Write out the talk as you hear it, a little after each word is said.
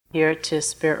here to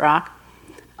Spirit Rock.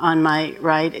 On my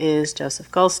right is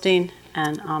Joseph Goldstein,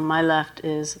 and on my left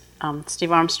is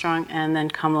Steve Armstrong, and then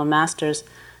Kamala Masters.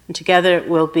 And together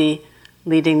we'll be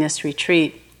leading this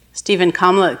retreat. Steve and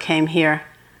Kamala came here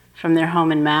from their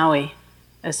home in Maui,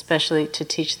 especially to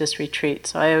teach this retreat.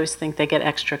 So I always think they get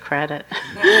extra credit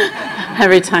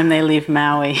every time they leave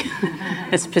Maui.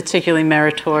 It's particularly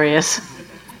meritorious.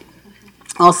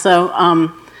 Also,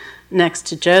 next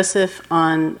to Joseph,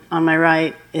 on my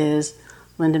right is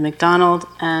Linda McDonald,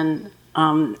 and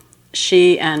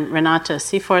she and Renata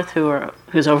Seaforth,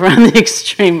 who's over on the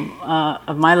extreme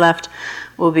of my left,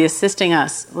 will be assisting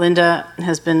us. Linda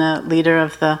has been a leader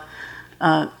of the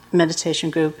meditation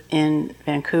group in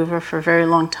Vancouver for a very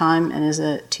long time and is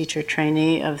a teacher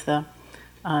trainee of the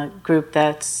group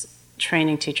that's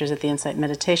training teachers at the Insight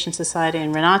Meditation Society.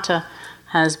 And Renata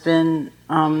has been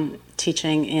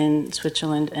teaching in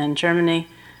Switzerland and Germany,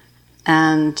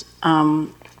 and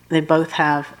they both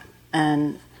have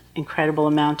an incredible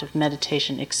amount of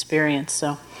meditation experience.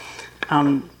 So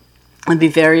there'll be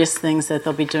various things that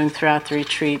they'll be doing throughout the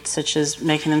retreat, such as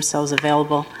making themselves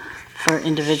available for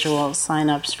individual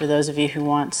sign-ups for those of you who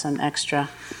want some extra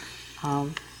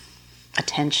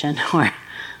attention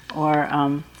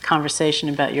or conversation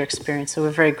about your experience. So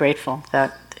we're very grateful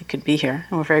that they could be here,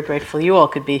 and we're very grateful you all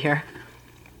could be here.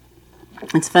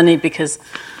 It's funny because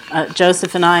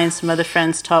Joseph and I and some other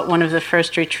friends taught one of the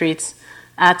first retreats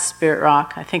at Spirit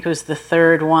Rock. I think it was the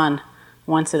third one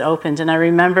once it opened. And I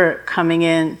remember coming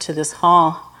into this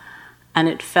hall and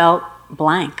it felt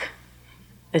blank.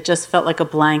 It just felt like a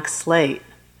blank slate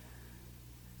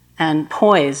and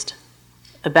poised,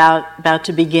 about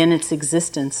to begin its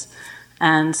existence.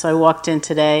 And so I walked in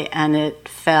today and it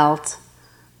felt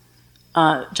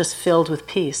just filled with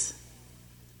peace.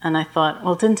 And I thought,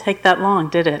 well, it didn't take that long,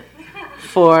 did it,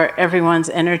 for everyone's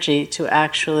energy to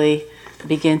actually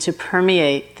begin to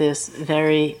permeate this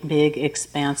very big,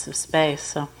 expansive space.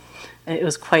 So it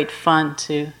was quite fun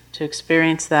to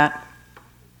experience that.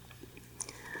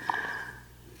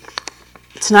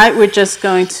 Tonight we're just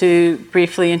going to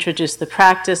briefly introduce the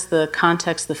practice, the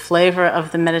context, the flavor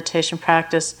of the meditation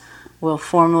practice. We'll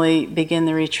formally begin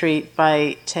the retreat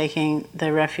by taking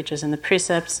the refuges and the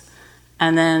precepts.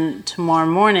 And then tomorrow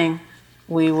morning,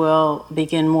 we will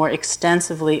begin more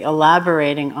extensively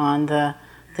elaborating on the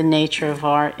nature of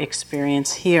our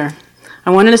experience here.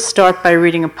 I wanted to start by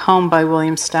reading a poem by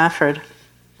William Stafford,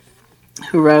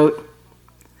 who wrote,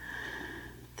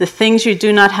 "The things you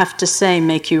do not have to say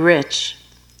make you rich.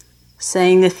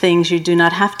 Saying the things you do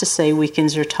not have to say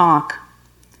weakens your talk.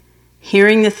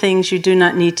 Hearing the things you do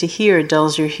not need to hear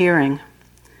dulls your hearing.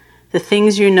 The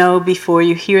things you know before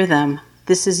you hear them,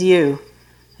 this is you.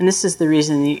 And this is the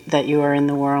reason that you are in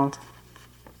the world."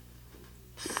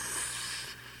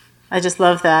 I just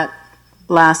love that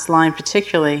last line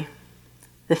particularly.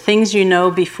 The things you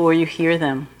know before you hear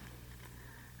them.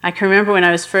 I can remember when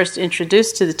I was first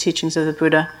introduced to the teachings of the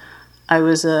Buddha, I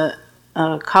was a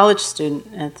college student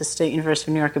at the State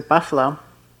University of New York at Buffalo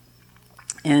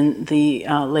in the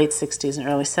late 60s and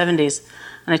early 70s.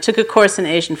 And I took a course in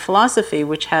Asian philosophy,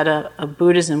 which had a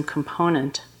Buddhism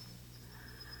component.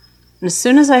 And as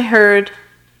soon as I heard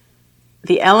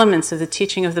the elements of the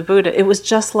teaching of the Buddha, it was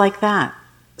just like that.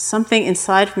 Something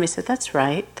inside of me said, that's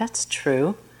right, that's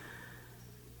true.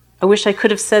 I wish I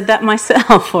could have said that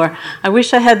myself, or I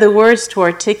wish I had the words to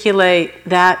articulate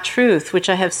that truth, which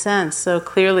I have sensed so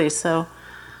clearly, so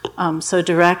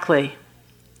directly.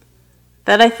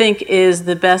 That, I think, is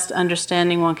the best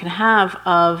understanding one can have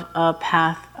of a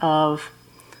path of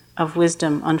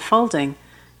wisdom unfolding,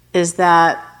 is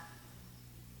that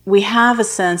we have a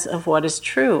sense of what is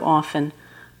true often,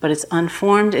 but it's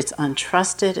unformed, it's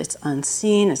untrusted, it's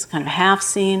unseen, it's kind of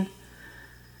half-seen.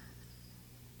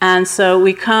 And so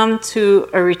we come to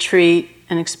a retreat,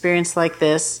 an experience like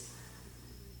this,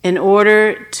 in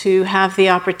order to have the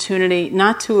opportunity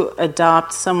not to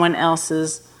adopt someone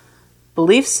else's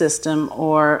belief system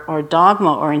or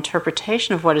dogma or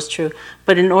interpretation of what is true,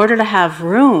 but in order to have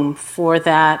room for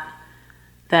that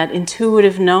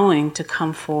intuitive knowing to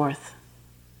come forth.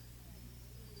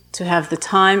 To have the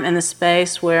time and the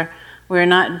space where we're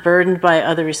not burdened by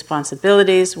other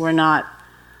responsibilities, we're not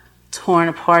torn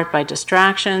apart by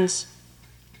distractions,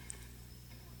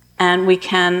 and we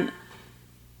can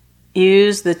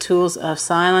use the tools of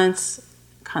silence,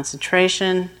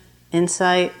 concentration,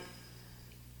 insight,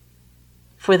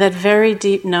 for that very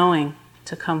deep knowing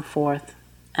to come forth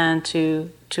and to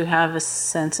have a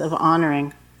sense of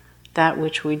honoring that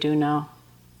which we do know.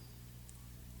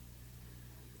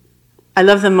 I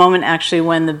love the moment actually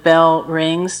when the bell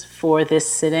rings for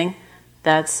this sitting,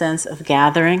 that sense of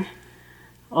gathering,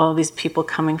 all these people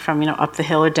coming from, up the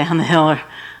hill or down the hill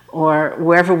or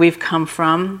wherever we've come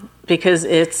from, because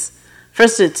it's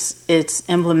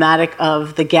emblematic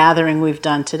of the gathering we've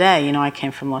done today. I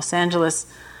came from Los Angeles,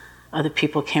 other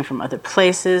people came from other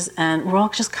places, and we're all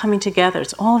just coming together.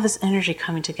 It's all of this energy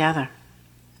coming together.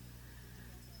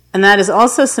 And that is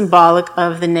also symbolic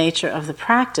of the nature of the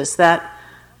practice that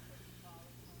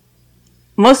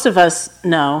most of us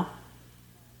know,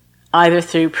 either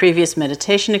through previous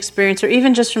meditation experience or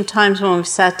even just from times when we've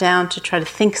sat down to try to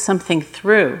think something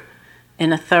through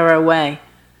in a thorough way.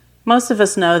 Most of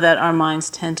us know that our minds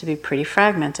tend to be pretty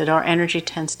fragmented. Our energy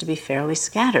tends to be fairly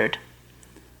scattered.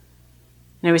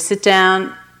 We sit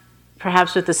down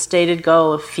perhaps with the stated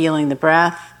goal of feeling the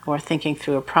breath or thinking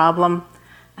through a problem,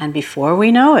 and before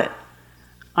we know it,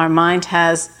 our mind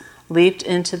has leaped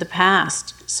into the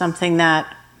past, something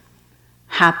that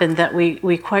happened that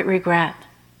we quite regret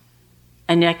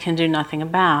and yet can do nothing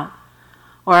about.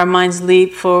 Or our minds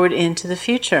leap forward into the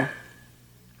future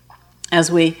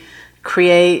as we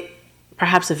create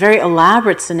perhaps a very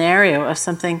elaborate scenario of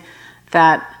something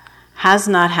that has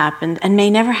not happened and may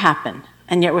never happen,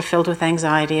 and yet we're filled with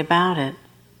anxiety about it.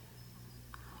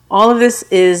 All of this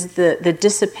is the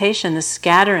dissipation, the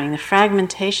scattering, the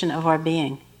fragmentation of our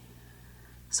being.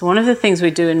 So one of the things we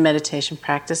do in meditation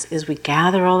practice is we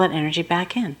gather all that energy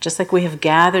back in, just like we have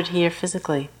gathered here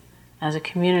physically as a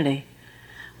community.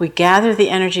 We gather the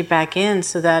energy back in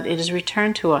so that it is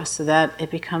returned to us, so that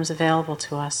it becomes available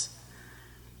to us.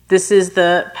 This is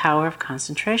the power of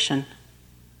concentration.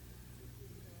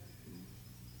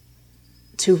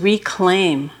 To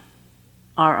reclaim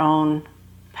our own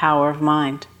power of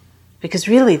mind. Because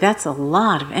really, that's a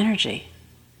lot of energy.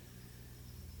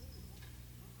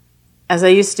 As I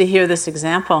used to hear this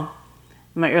example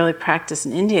in my early practice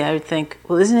in India, I would think,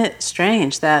 well, isn't it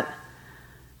strange that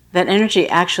energy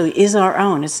actually is our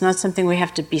own? It's not something we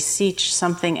have to beseech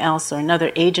something else or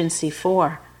another agency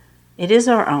for. It is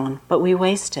our own, but we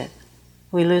waste it.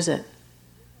 We lose it.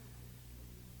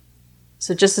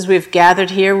 So just as we've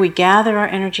gathered here, we gather our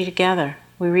energy together.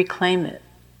 We reclaim it.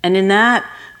 And in that,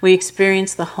 we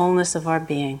experience the wholeness of our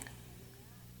being.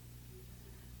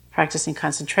 Practicing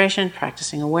concentration,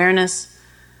 practicing awareness,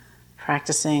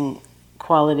 practicing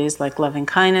qualities like loving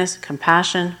kindness,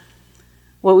 compassion.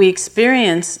 What we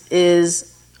experience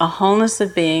is a wholeness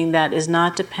of being that is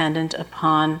not dependent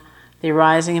upon the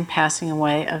arising and passing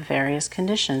away of various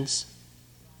conditions.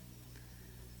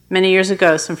 Many years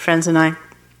ago, some friends and I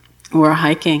were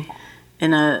hiking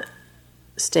in a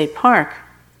state park.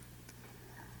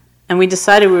 And we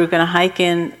decided we were going to hike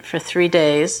in for 3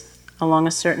 days along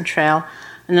a certain trail.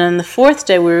 And then on the 4th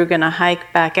day, we were going to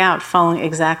hike back out following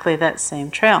exactly that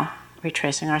same trail,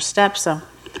 retracing our steps. So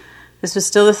this was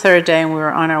still the 3rd day, and we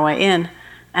were on our way in.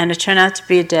 And it turned out to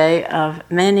be a day of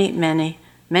many, many,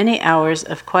 many hours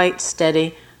of quite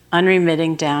steady,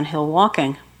 unremitting downhill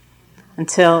walking.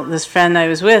 Until this friend I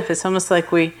was with, it's almost like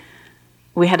we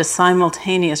had a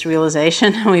simultaneous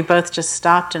realization, and we both just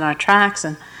stopped in our tracks.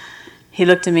 And he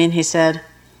looked at me and he said,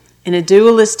 in a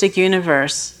dualistic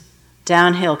universe,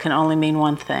 downhill can only mean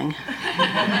one thing.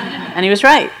 And he was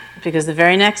right, because the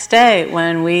very next day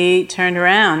when we turned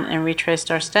around and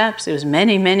retraced our steps, it was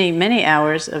many, many, many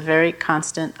hours of very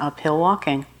constant uphill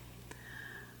walking.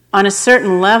 On a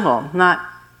certain level, not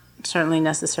certainly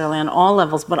necessarily on all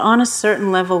levels, but on a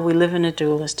certain level we live in a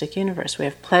dualistic universe. We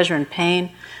have pleasure and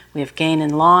pain, we have gain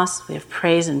and loss, we have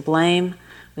praise and blame,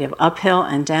 we have uphill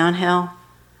and downhill.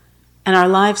 And our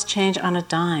lives change on a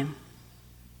dime.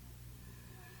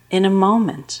 In a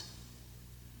moment,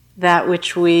 that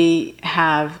which we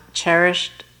have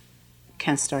cherished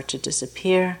can start to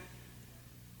disappear.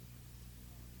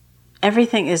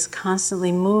 Everything is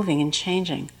constantly moving and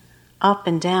changing, up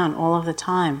and down all of the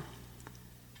time.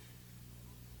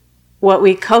 What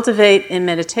we cultivate in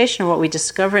meditation, what we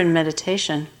discover in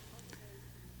meditation,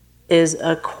 is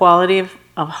a quality of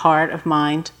heart, of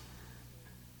mind,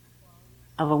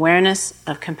 of awareness,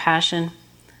 of compassion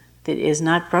that is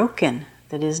not broken,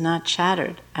 that is not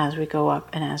shattered as we go up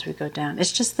and as we go down.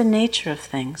 It's just the nature of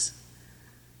things.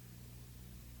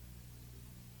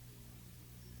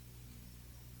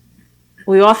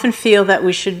 We often feel that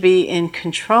we should be in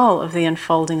control of the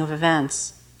unfolding of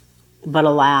events, but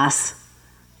alas,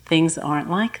 things aren't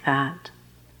like that.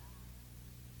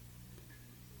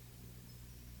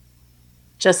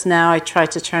 Just now I tried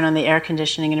to turn on the air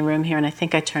conditioning in a room here, and I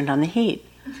think I turned on the heat.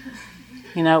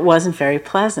 It wasn't very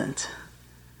pleasant.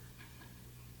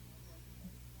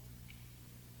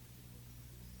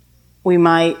 We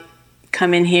might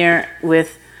come in here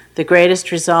with the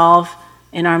greatest resolve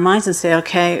in our minds and say,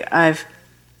 okay, I've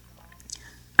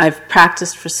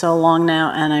practiced for so long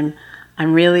now, and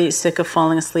I'm really sick of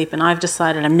falling asleep, and I've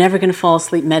decided I'm never going to fall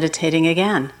asleep meditating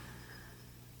again.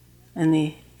 In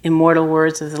the immortal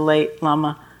words of the late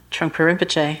Lama Trungpa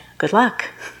Rinpoche, good luck.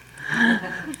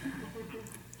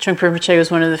 Trungpa Rinpoche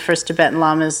was one of the first Tibetan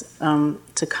Lamas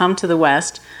to come to the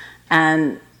West,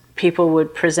 and people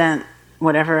would present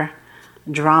whatever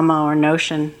drama or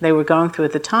notion they were going through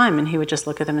at the time, and he would just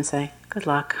look at them and say, good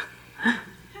luck.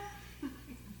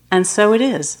 And so it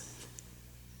is.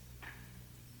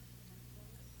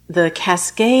 The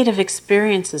cascade of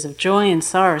experiences of joy and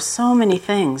sorrow, so many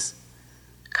things,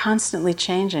 constantly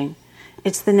changing.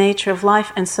 It's the nature of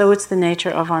life, and so it's the nature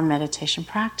of our meditation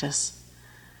practice.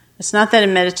 It's not that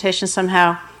in meditation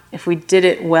somehow, if we did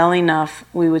it well enough,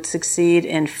 we would succeed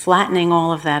in flattening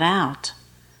all of that out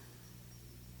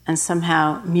and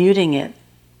somehow muting it,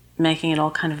 making it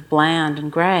all kind of bland and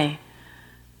gray.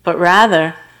 But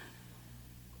rather,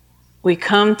 we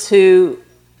come to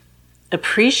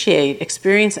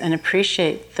experience and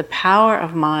appreciate the power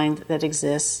of mind that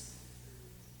exists,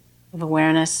 of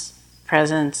awareness,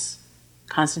 presence,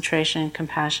 concentration,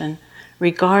 compassion,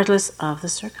 regardless of the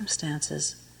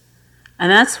circumstances.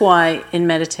 And that's why in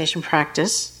meditation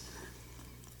practice,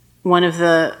 one of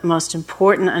the most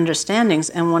important understandings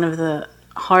and one of the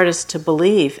hardest to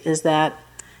believe is that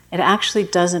it actually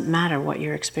doesn't matter what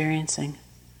you're experiencing.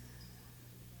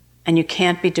 And you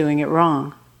can't be doing it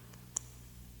wrong.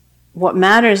 What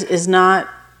matters is not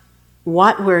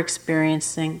what we're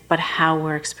experiencing, but how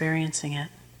we're experiencing it.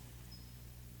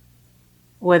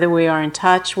 Whether we are in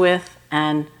touch with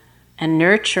and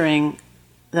nurturing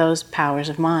those powers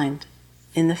of mind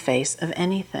in the face of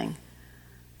anything.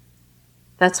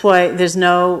 That's why there's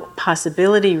no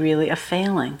possibility really of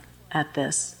failing at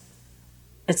this.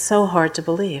 It's so hard to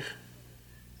believe.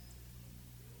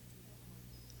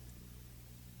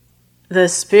 The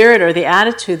spirit or the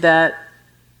attitude that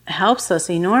helps us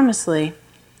enormously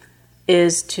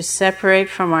is to separate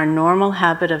from our normal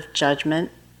habit of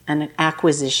judgment and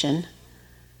acquisition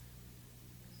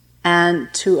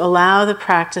and to allow the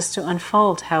practice to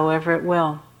unfold however it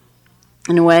will.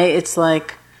 In a way, it's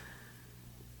like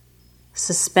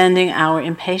suspending our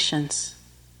impatience,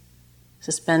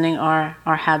 suspending our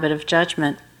habit of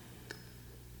judgment.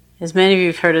 As many of you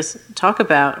have heard us talk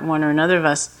about, one or another of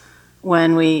us,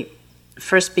 when we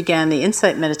first began the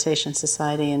Insight Meditation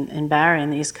Society in Barrie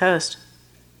on the East Coast.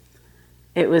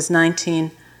 It was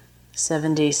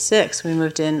 1976. We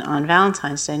moved in on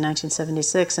Valentine's Day,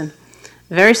 1976, and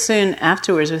very soon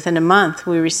afterwards, within a month,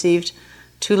 we received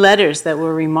 2 letters that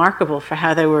were remarkable for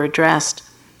how they were addressed.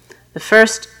 The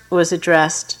first was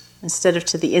addressed, instead of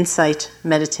to the Insight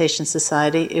Meditation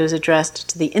Society, it was addressed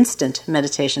to the Instant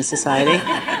Meditation Society.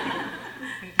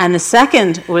 And the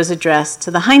second was addressed to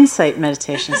the Hindsight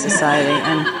Meditation Society.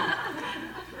 And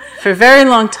for a very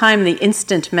long time, the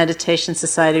Instant Meditation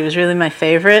Society was really my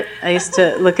favorite. I used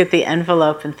to look at the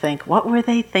envelope and think, what were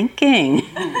they thinking?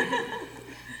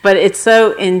 But it's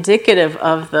so indicative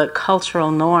of the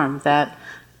cultural norm that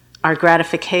our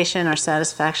gratification, our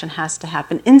satisfaction has to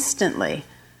happen instantly.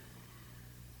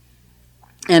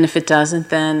 And if it doesn't,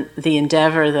 then the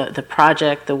endeavor, the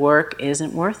project, the work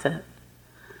isn't worth it.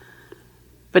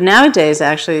 But nowadays,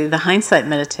 actually, the Hindsight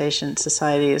Meditation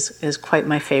Society is quite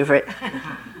my favorite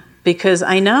because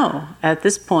I know at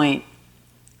this point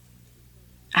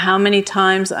how many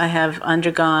times I have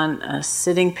undergone a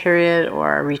sitting period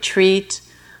or a retreat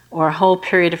or a whole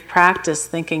period of practice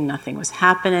thinking nothing was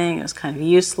happening, it was kind of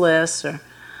useless, or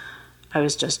I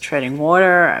was just treading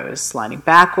water, I was sliding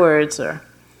backwards, or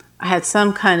I had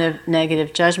some kind of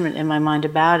negative judgment in my mind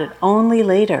about it, only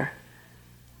later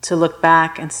to look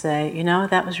back and say, you know,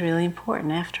 that was really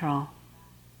important after all,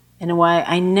 in a way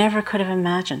I never could have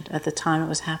imagined at the time it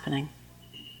was happening.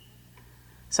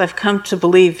 So I've come to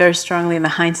believe very strongly in the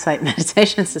Hindsight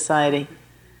Meditation Society.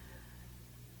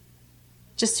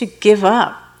 Just to give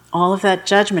up all of that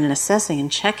judgment and assessing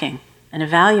and checking and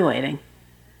evaluating,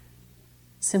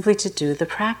 simply to do the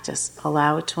practice,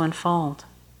 allow it to unfold.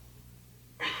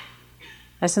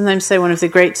 I sometimes say one of the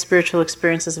great spiritual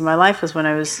experiences of my life was when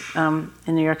I was in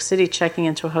New York City checking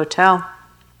into a hotel,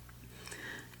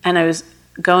 and I was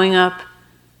going up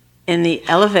in the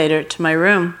elevator to my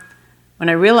room when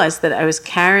I realized that I was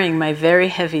carrying my very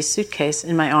heavy suitcase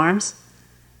in my arms,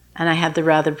 and I had the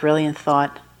rather brilliant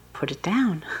thought, put it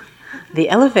down. The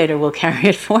elevator will carry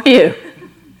it for you.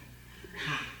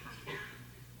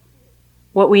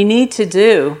 What we need to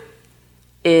do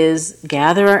is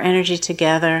gather our energy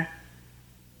together,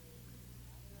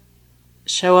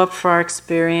 show up for our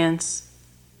experience,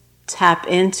 tap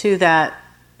into that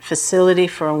facility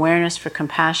for awareness, for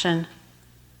compassion,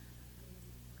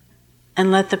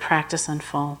 and let the practice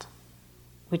unfold.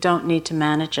 We don't need to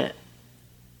manage it.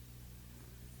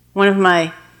 One of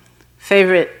my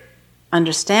favorite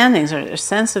understandings or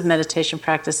sense of meditation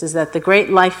practice is that the great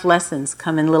life lessons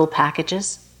come in little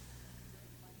packages.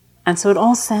 And so it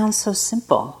all sounds so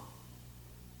simple.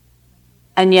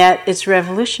 And yet it's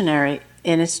revolutionary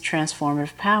in its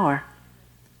transformative power.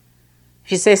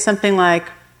 If you say something like,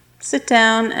 sit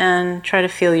down and try to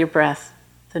feel your breath,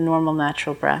 the normal,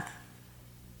 natural breath.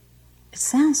 It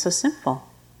sounds so simple.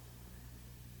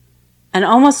 And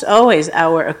almost always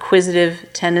our acquisitive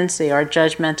tendency, our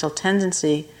judgmental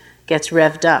tendency gets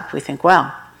revved up. We think,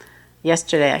 well,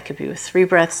 yesterday I could be with 3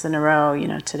 breaths in a row,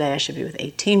 today I should be with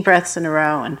 18 breaths in a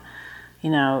row, and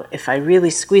if I really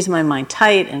squeeze my mind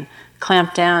tight and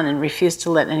clamp down and refuse to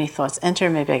let any thoughts enter,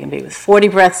 maybe I can be with 40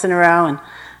 breaths in a row,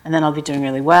 and then I'll be doing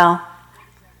really well.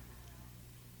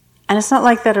 And it's not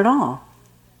like that at all.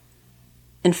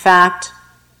 In fact,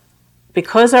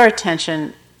 because our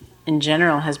attention in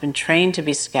general has been trained to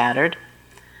be scattered,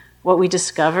 what we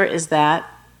discover is that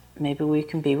maybe we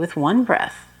can be with 1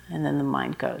 breath and then the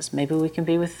mind goes. Maybe we can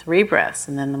be with 3 breaths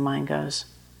and then the mind goes.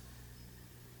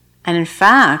 And in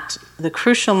fact, the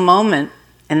crucial moment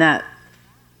in that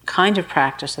kind of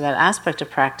practice or that aspect of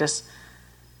practice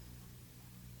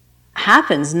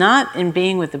happens not in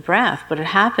being with the breath, but it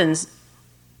happens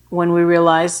when we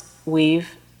realize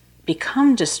we've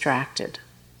become distracted.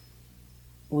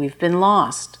 We've been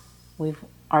lost.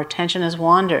 Our attention has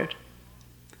wandered.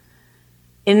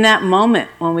 In that moment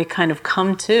when we kind of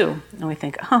come to and we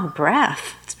think, oh,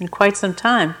 breath, it's been quite some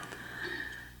time.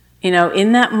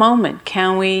 In that moment,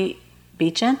 can we be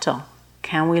gentle?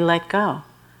 Can we let go?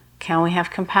 Can we have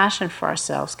compassion for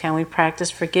ourselves? Can we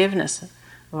practice forgiveness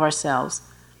of ourselves?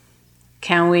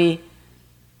 Can we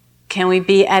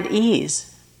be at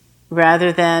ease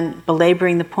rather than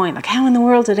belaboring the point? Like, how in the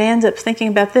world did I end up thinking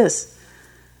about this?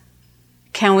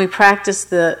 Can we practice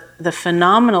the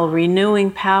phenomenal renewing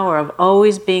power of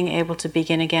always being able to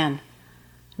begin again,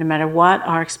 no matter what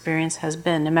our experience has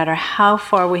been, no matter how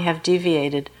far we have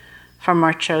deviated from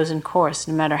our chosen course,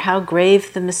 no matter how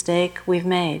grave the mistake we've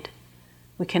made,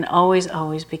 we can always,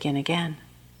 always begin again.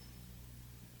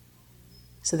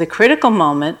 So the critical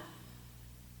moment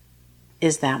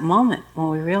is that moment when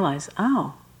we realize,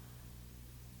 oh,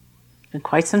 it's been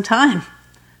quite some time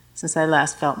since I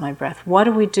last felt my breath. What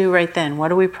do we do right then?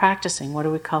 What are we practicing? What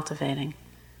are we cultivating?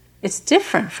 It's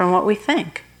different from what we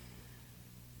think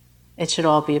it should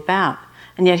all be about.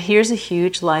 And yet here's a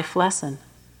huge life lesson.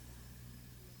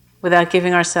 Without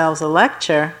giving ourselves a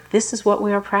lecture, this is what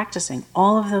we are practicing,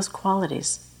 all of those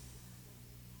qualities.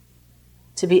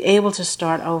 To be able to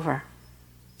start over,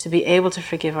 to be able to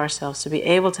forgive ourselves, to be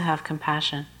able to have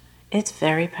compassion, it's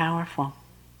very powerful.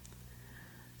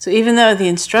 So even though the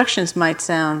instructions might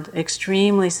sound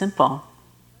extremely simple,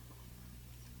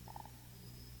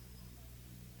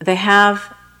 they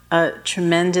have a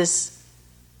tremendous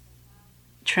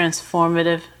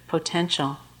transformative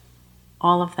potential,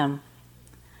 all of them.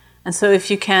 And so if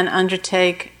you can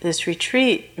undertake this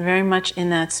retreat very much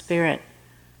in that spirit,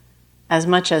 as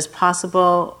much as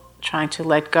possible, trying to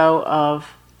let go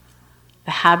of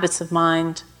the habits of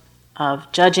mind,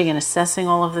 of judging and assessing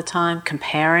all of the time,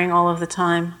 comparing all of the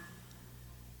time,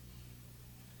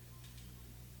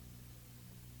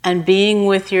 and being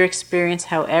with your experience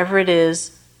however it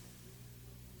is,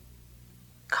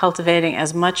 cultivating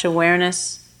as much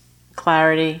awareness,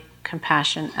 clarity,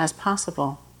 compassion as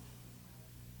possible.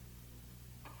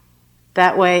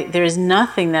 That way, there is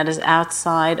nothing that is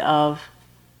outside of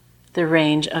the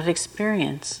range of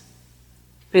experience.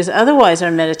 Because otherwise,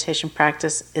 our meditation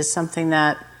practice is something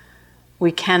that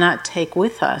we cannot take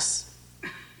with us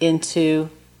into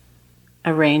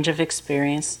a range of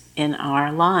experience in our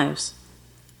lives.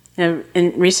 In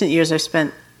recent years, I've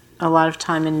spent a lot of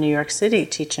time in New York City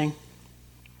teaching.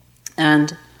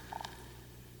 And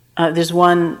there's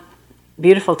one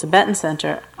beautiful Tibetan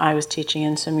center I was teaching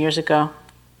in some years ago,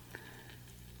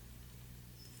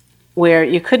 where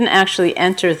you couldn't actually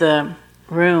enter the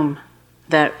room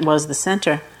that was the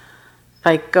center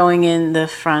by going in the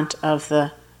front of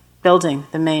the building,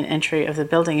 the main entry of the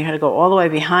building. You had to go all the way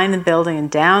behind the building and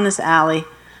down this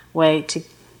alleyway to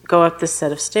go up this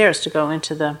set of stairs to go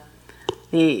into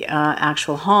the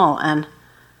actual hall. And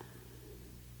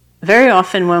very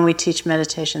often when we teach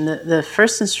meditation, the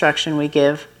first instruction we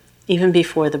give, even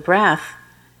before the breath,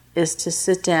 is to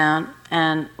sit down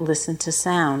and listen to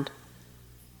sound.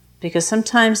 Because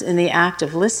sometimes in the act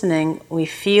of listening, we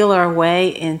feel our way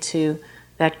into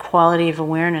that quality of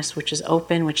awareness which is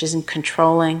open, which isn't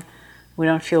controlling. We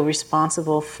don't feel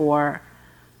responsible for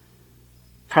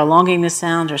prolonging the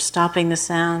sound or stopping the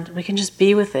sound. We can just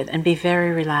be with it and be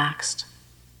very relaxed.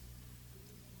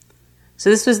 So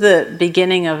this was the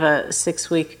beginning of a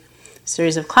 6-week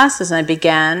series of classes, and I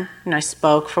began, I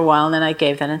spoke for a while, and then I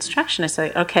gave that instruction. I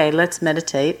said, okay, let's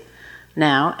meditate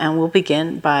now, and we'll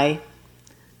begin by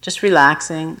just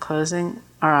relaxing, closing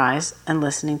our eyes, and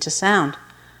listening to sound.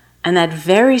 And that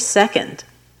very second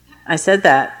I said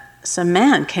that, some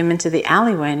man came into the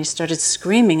alleyway and he started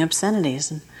screaming obscenities.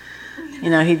 And,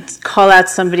 he'd call out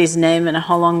somebody's name in a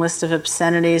whole long list of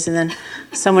obscenities, and then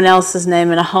someone else's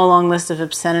name in a whole long list of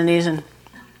obscenities. And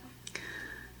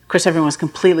of course, everyone was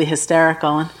completely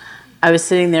hysterical. And I was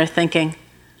sitting there thinking,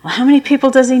 well, how many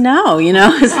people does he know?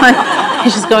 It's like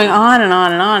he's just going on and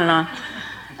on and on and on.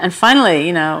 And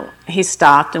finally, he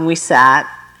stopped and we sat.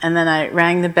 And then I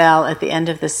rang the bell at the end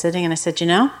of the sitting and I said,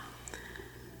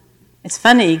 it's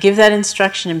funny, you give that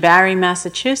instruction in Barre,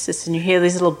 Massachusetts, and you hear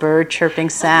these little bird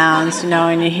chirping sounds,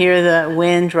 and you hear the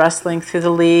wind rustling through the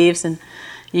leaves, and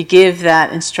you give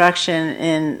that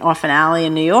instruction off an alley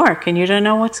in New York, and you don't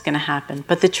know what's going to happen.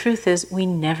 But the truth is, we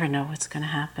never know what's going to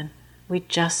happen. We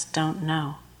just don't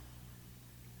know.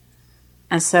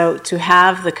 And so to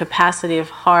have the capacity of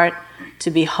heart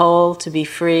to be whole, to be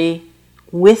free,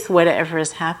 with whatever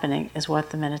is happening is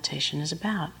what the meditation is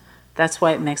about. That's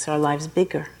why it makes our lives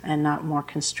bigger and not more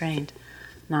constrained,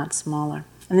 not smaller.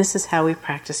 And this is how we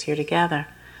practice here together.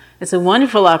 It's a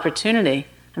wonderful opportunity.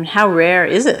 I mean, how rare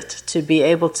is it to be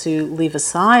able to leave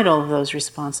aside all of those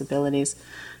responsibilities,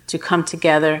 to come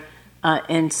together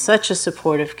in such a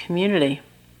supportive community?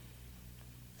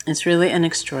 It's really an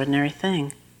extraordinary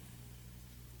thing.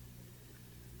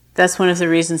 That's one of the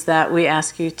reasons that we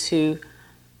ask you to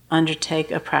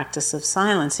undertake a practice of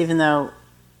silence, even though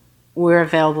we're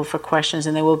available for questions,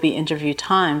 and there will be interview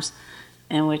times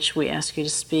in which we ask you to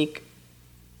speak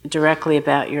directly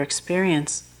about your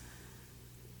experience.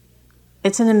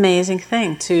 It's an amazing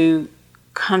thing to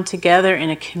come together in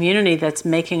a community that's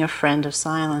making a friend of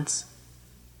silence,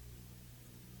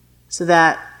 so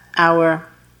that our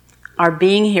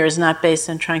being here is not based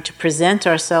on trying to present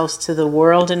ourselves to the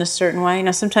world in a certain way.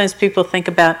 Sometimes people think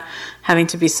about having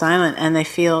to be silent and they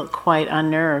feel quite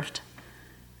unnerved.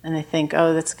 And they think,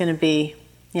 oh, that's going to be,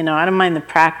 I don't mind the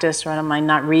practice, or I don't mind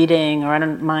not reading, or I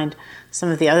don't mind some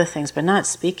of the other things, but not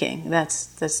speaking.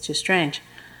 That's too strange.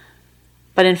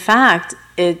 But in fact,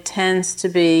 it tends to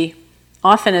be,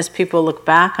 often as people look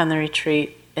back on the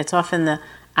retreat, it's often the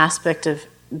aspect of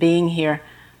being here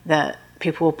that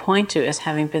people will point to as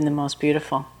having been the most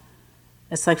beautiful.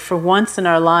 It's like for once in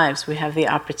our lives, we have the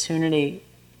opportunity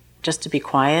just to be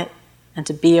quiet, and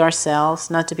to be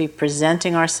ourselves, not to be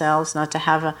presenting ourselves, not to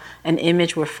have an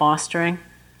image we're fostering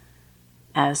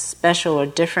as special or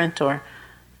different or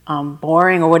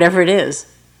boring or whatever it is.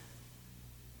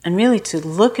 And really to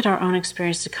look at our own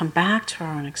experience, to come back to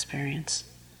our own experience.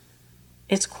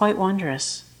 It's quite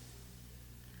wondrous.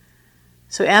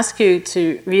 So I ask you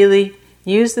to really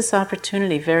use this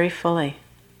opportunity very fully.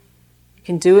 You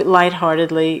can do it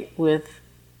lightheartedly with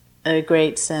a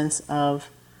great sense of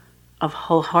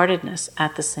wholeheartedness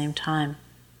at the same time.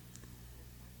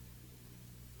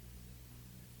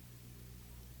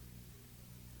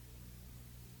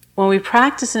 When we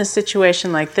practice in a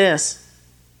situation like this,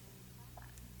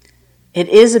 it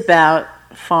is about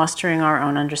fostering our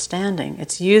own understanding.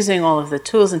 It's using all of the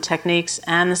tools and techniques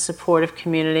and the supportive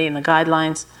community and the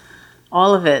guidelines,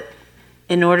 all of it,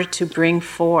 in order to bring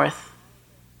forth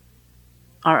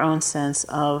our own sense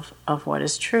of what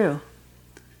is true.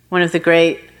 One of the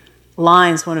great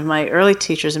lines one of my early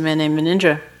teachers, a man named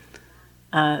Munindra,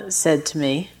 said to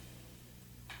me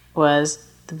was,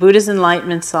 the Buddha's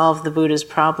enlightenment solved the Buddha's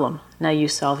problem. Now you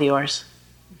solve yours.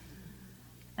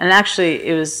 And actually,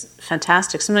 it was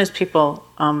fantastic. Sometimes people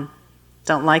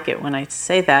don't like it when I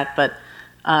say that, but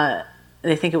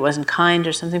they think it wasn't kind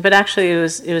or something. But actually, it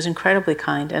was incredibly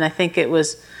kind. And I think it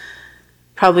was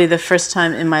probably the first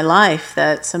time in my life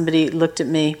that somebody looked at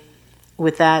me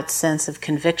with that sense of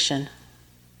conviction,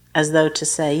 as though to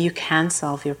say, you can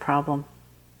solve your problem.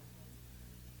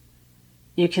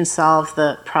 You can solve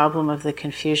the problem of the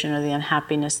confusion or the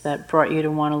unhappiness that brought you to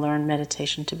want to learn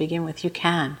meditation to begin with. You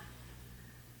can.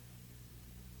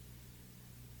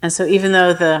 And so even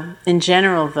though in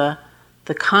general,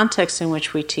 the context in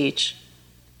which we teach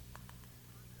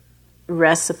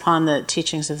rests upon the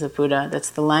teachings of the Buddha, that's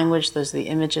the language, those are the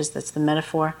images, that's the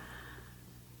metaphor,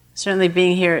 certainly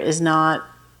being here is not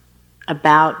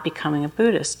about becoming a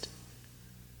Buddhist.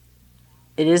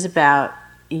 It is about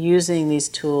using these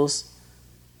tools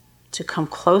to come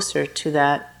closer to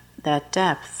that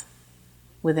depth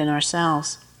within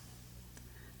ourselves.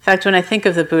 In fact, when I think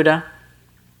of the Buddha,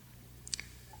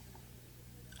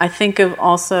 I think of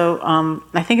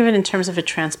it in terms of a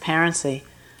transparency.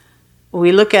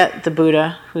 we look at the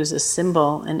Buddha, who's a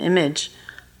symbol, an image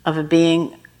of a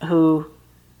being who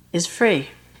is free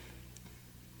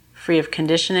of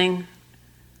conditioning,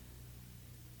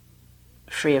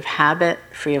 free of habit,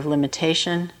 free of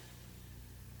limitation,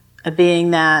 a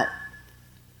being that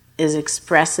is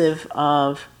expressive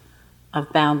of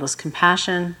boundless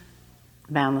compassion,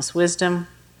 boundless wisdom.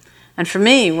 And for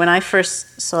me, when I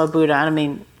first saw a Buddha, I don't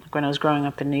mean like when I was growing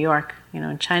up in New York,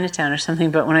 in Chinatown or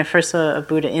something, but when I first saw a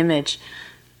Buddha image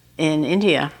in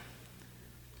India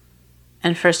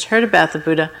and first heard about the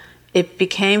Buddha, it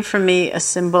became for me a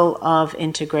symbol of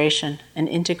integration, an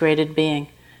integrated being.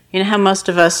 You know how most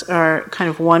of us are kind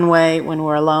of one way when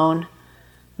we're alone?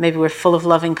 Maybe we're full of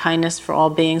loving kindness for all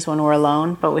beings when we're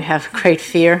alone, but we have great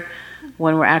fear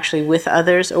when we're actually with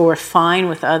others, or we're fine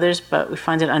with others, but we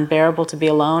find it unbearable to be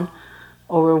alone,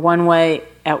 or we're one way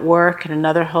at work and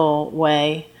another whole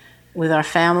way with our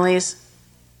families.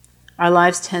 Our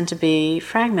lives tend to be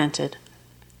fragmented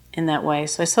in that way.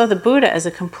 So I saw the Buddha as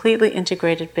a completely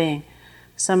integrated being,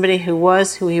 somebody who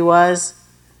was who he was,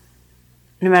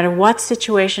 no matter what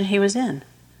situation he was in,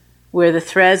 where the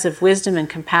threads of wisdom and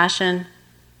compassion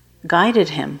guided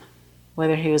him,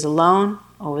 whether he was alone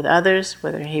or with others,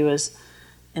 whether he was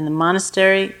in the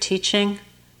monastery teaching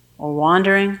or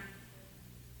wandering.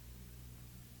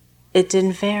 It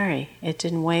didn't vary, it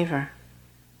didn't waver.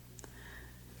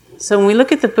 So when we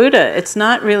look at the Buddha, it's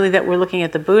not really that we're looking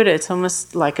at the Buddha, it's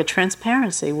almost like a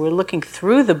transparency. We're looking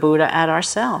through the Buddha at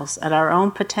ourselves, at our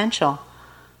own potential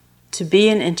to be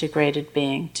an integrated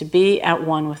being, to be at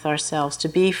one with ourselves, to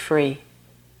be free,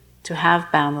 to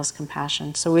have boundless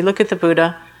compassion. So we look at the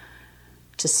Buddha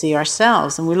to see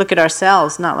ourselves, and we look at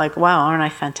ourselves not like, wow, aren't I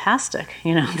fantastic?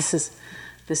 This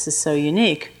is so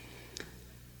unique.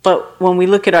 But when we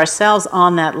look at ourselves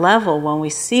on that level, when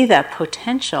we see that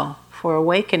potential for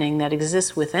awakening that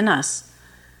exists within us,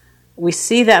 we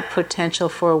see that potential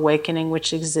for awakening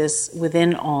which exists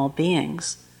within all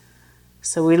beings.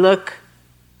 So we look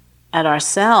at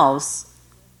ourselves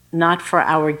not for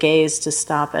our gaze to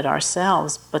stop at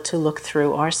ourselves, but to look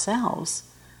through ourselves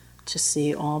to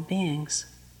see all beings.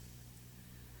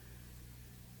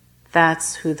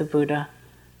 That's who the Buddha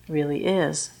really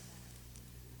is.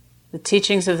 The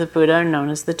teachings of the Buddha are known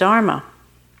as the Dharma,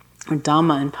 or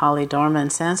Dhamma in Pali, Dharma in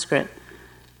Sanskrit,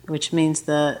 which means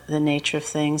the nature of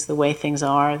things, the way things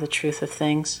are, the truth of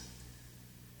things.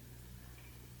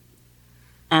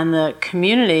 And the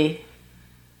community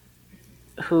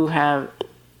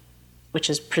which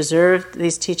has preserved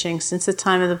these teachings since the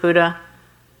time of the Buddha,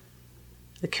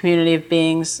 the community of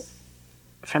beings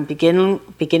from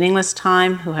beginningless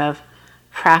time who have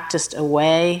practiced a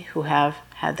way, who have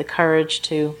had the courage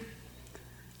to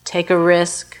take a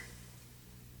risk,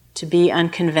 to be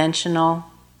unconventional,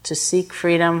 to seek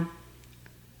freedom,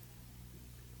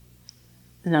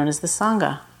 known as the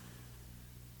Sangha.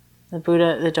 The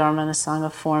Buddha, the Dharma, and the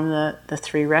Sangha form the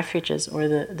three refuges, or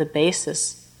the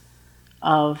basis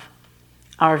of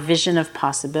our vision of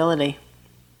possibility.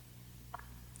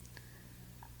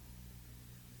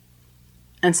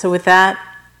 And so with that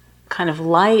kind of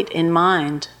light in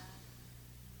mind,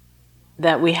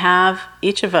 that we have,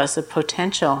 each of us, a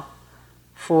potential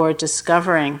for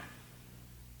discovering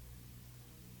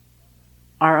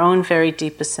our own very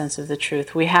deepest sense of the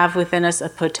truth. We have within us a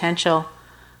potential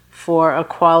for a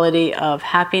quality of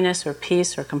happiness or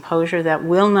peace or composure that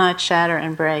will not shatter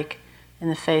and break in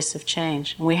the face of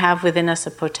change. And we have within us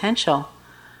a potential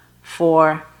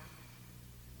for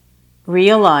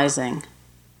realizing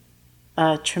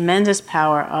a tremendous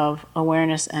power of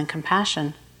awareness and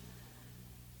compassion.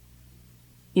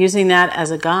 Using that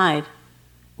as a guide,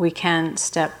 we can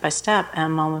step by step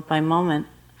and moment by moment,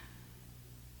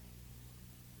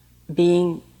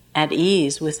 being at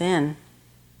ease within,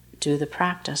 do the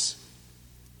practice.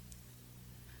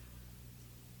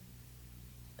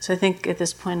 So I think at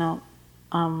this point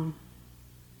I'll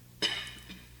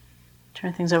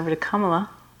turn things over to Kamala.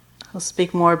 He'll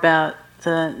speak more about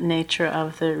the nature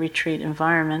of the retreat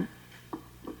environment.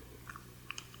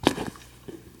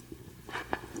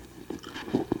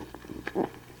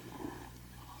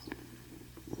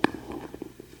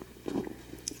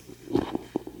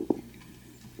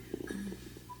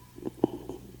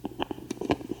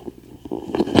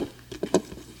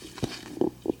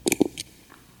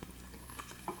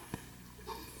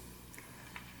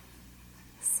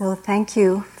 So thank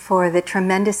you for the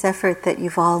tremendous effort that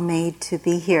you've all made to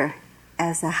be here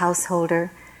as a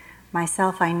householder.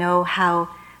 Myself, I know how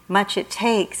much it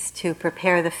takes to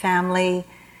prepare the family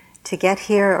to get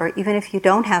here, or even if you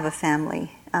don't have a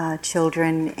family,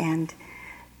 children and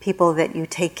people that you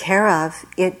take care of,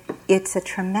 it's a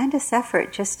tremendous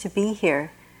effort just to be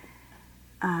here.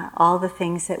 all the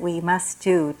things that we must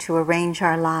do to arrange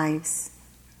our lives,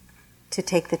 to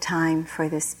take the time for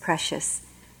this precious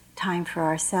time for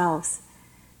ourselves.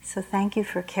 So thank you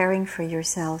for caring for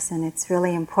yourselves, and it's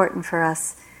really important for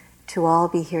us to all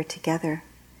be here together.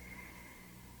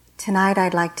 Tonight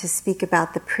I'd like to speak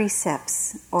about the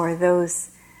precepts, or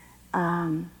those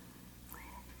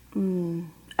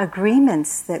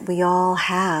agreements that we all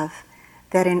have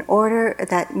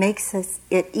that makes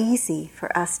it easy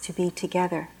for us to be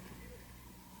together.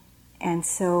 And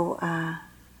so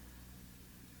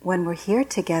when we're here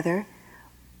together,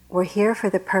 we're here for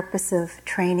the purpose of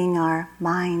training our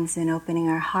minds and opening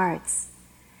our hearts.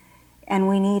 And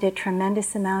we need a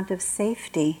tremendous amount of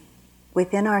safety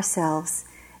within ourselves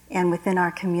and within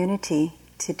our community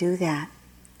to do that.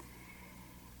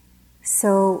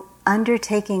 So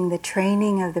undertaking the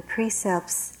training of the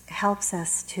precepts helps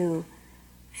us to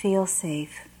feel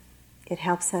safe. It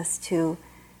helps us to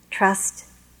trust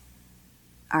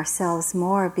ourselves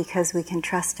more because we can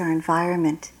trust our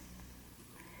environment.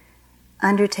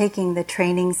 Undertaking the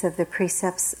trainings of the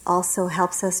precepts also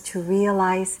helps us to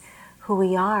realize who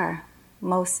we are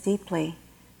most deeply,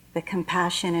 the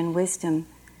compassion and wisdom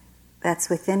that's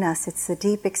within us. It's a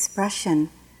deep expression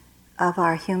of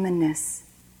our humanness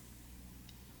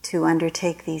to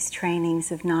undertake these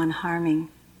trainings of non-harming.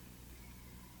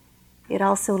 It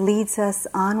also leads us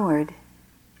onward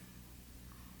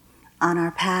on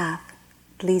our path.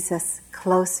 It leads us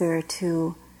closer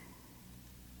to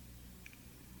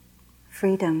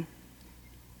freedom.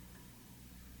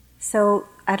 So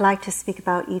I'd like to speak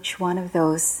about each one of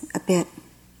those a bit.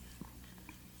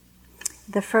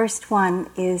 The first one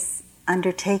is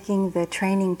undertaking the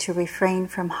training to refrain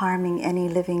from harming any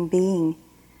living being.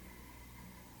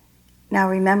 Now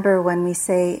remember, when we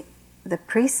say the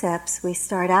precepts, we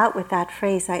start out with that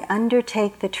phrase, I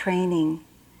undertake the training.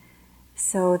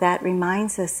 So that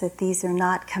reminds us that these are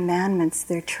not commandments,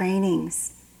 they're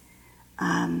trainings.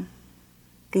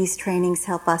 These trainings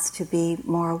help us to be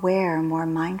more aware, more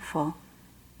mindful,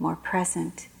 more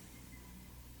present.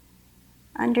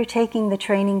 Undertaking the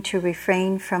training to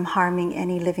refrain from harming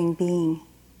any living being.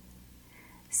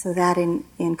 So that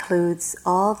includes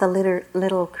all the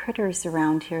little critters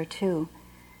around here too.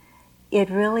 It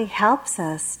really helps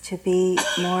us to be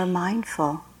more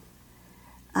mindful.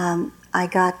 I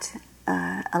got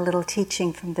a little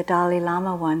teaching from the Dalai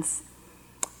Lama once.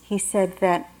 He said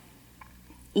that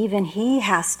even he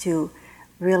has to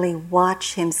really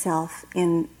watch himself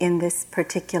in this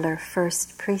particular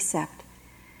first precept.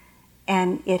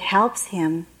 And it helps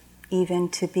him even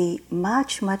to be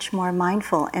much, much more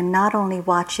mindful, and not only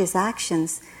watch his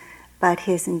actions, but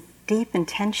his deep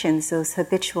intentions, those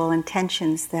habitual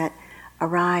intentions that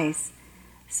arise.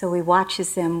 So he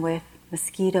watches them with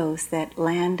mosquitoes that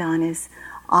land on his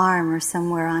arm or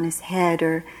somewhere on his head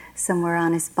or somewhere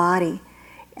on his body.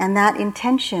 And that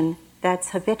intention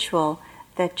that's habitual,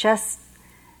 that just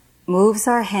moves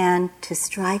our hand to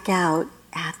strike out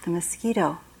at the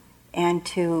mosquito and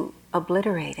to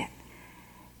obliterate it.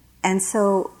 And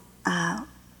so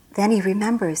then he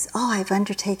remembers, I've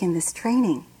undertaken this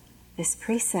training, this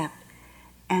precept.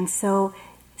 And so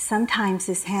sometimes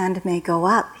his hand may go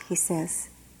up, he says,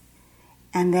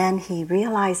 and then he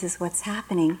realizes what's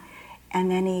happening, and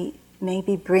then he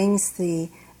maybe brings the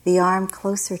arm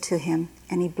closer to him,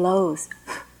 and he blows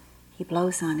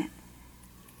on it.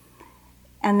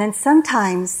 And then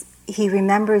sometimes he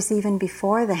remembers even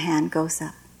before the hand goes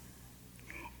up.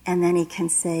 And then he can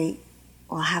say,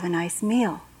 well, have a nice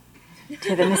meal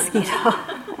to the mosquito.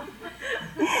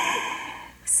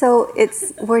 So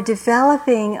we're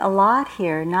developing a lot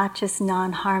here, not just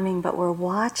non-harming, but we're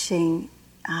watching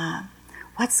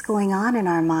what's going on in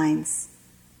our minds.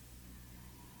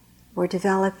 We're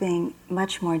developing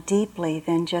much more deeply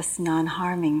than just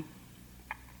non-harming.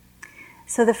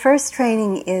 So the first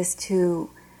training is to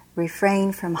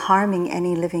refrain from harming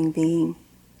any living being,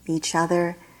 each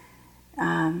other,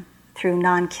 through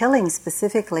non-killing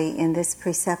specifically in this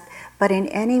precept, but in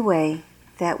any way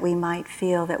that we might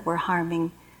feel that we're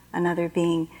harming another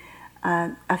being.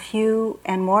 A few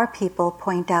and more people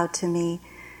point out to me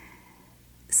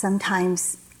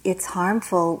sometimes it's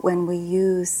harmful when we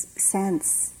use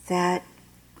scents that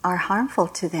are harmful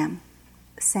to them,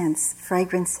 scents,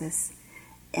 fragrances,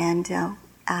 and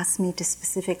ask me to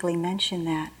specifically mention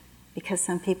that because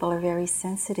some people are very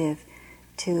sensitive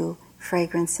to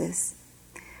fragrances.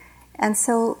 And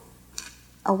so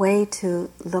a way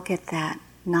to look at that,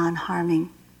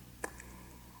 non-harming.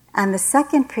 And the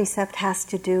second precept has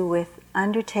to do with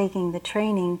undertaking the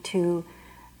training to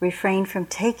refrain from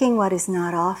taking what is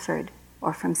not offered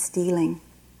or from stealing.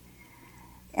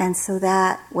 And so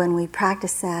that when we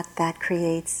practice that, that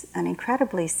creates an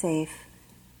incredibly safe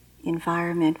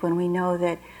environment when we know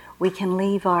that we can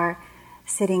leave our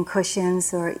sitting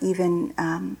cushions, or even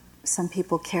some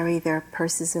people carry their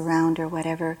purses around or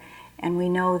whatever, and we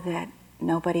know that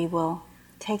nobody will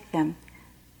take them.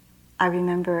 I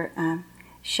remember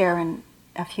Sharon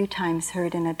a few times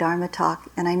heard in a Dharma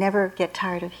talk, and I never get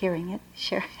tired of hearing it,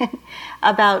 Sharon,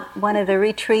 about one of the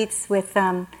retreats with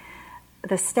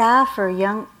the staff or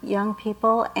young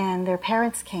people, and their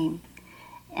parents came,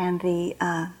 and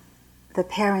the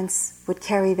parents would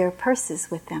carry their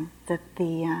purses with them.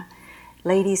 The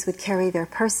ladies would carry their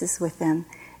purses with them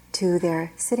to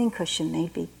their sitting cushion.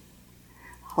 They'd be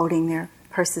holding their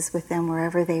purses with them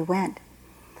wherever they went.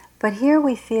 But here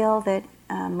we feel that,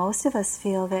 most of us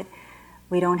feel that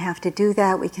we don't have to do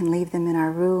that. We can leave them in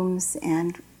our rooms,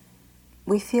 and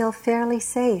we feel fairly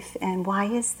safe. And why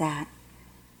is that?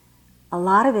 A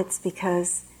lot of it's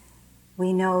because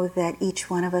we know that each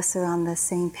one of us are on the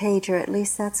same page, or at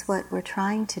least that's what we're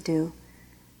trying to do.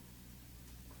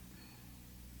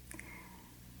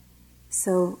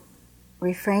 So,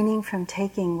 refraining from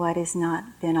taking what has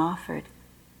not been offered.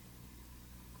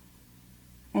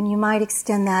 And you might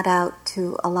extend that out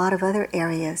to a lot of other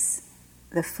areas.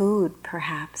 The food,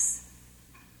 perhaps.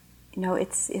 You know,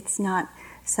 it's not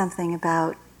something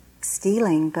about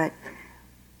stealing, but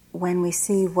when we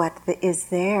see what is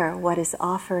there, what is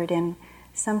offered, and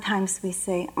sometimes we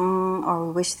say, or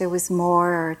we wish there was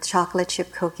more, or chocolate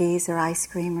chip cookies, or ice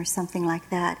cream, or something like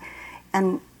that.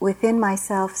 And within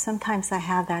myself, sometimes I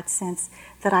have that sense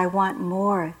that I want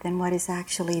more than what is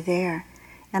actually there.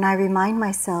 And I remind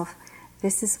myself,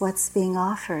 this is what's being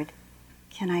offered.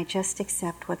 Can I just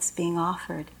accept what's being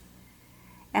offered?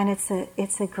 And it's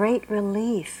a great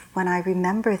relief when I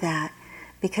remember that,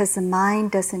 because the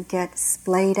mind doesn't get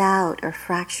splayed out or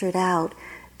fractured out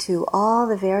to all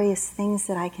the various things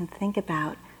that I can think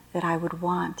about that I would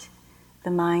want.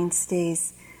 The mind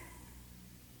stays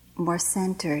more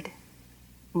centered,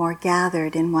 more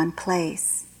gathered in one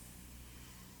place.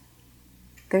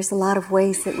 There's a lot of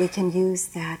ways that we can use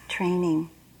that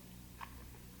training.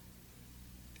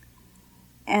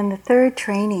 And the third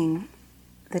training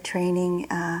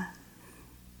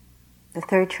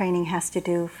has to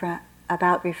do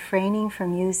about refraining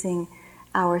from using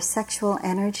our sexual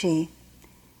energy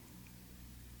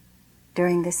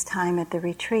during this time at the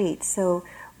retreat. So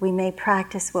we may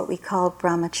practice what we call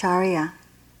brahmacharya,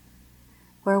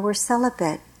 where we're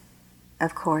celibate,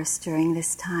 of course, during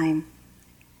this time.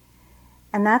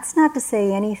 And that's not to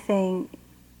say anything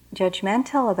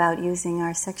judgmental about using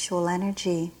our sexual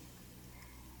energy,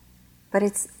 but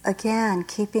it's, again,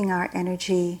 keeping our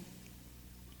energy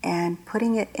and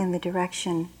putting it in the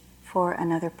direction for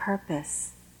another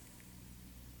purpose.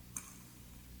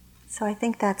 So I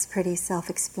think that's pretty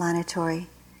self-explanatory.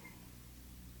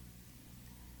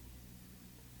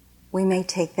 We may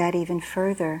take that even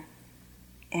further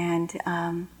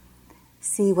and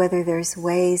see whether there's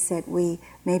ways that we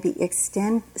maybe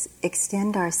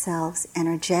extend ourselves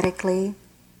energetically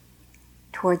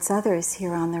towards others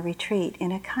here on the retreat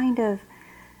in a kind of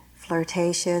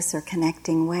flirtatious or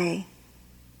connecting way,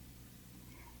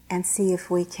 and see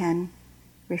if we can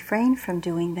refrain from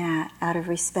doing that out of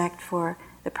respect for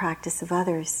the practice of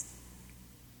others,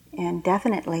 and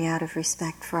definitely out of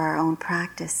respect for our own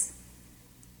practice,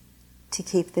 to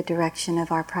keep the direction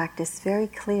of our practice very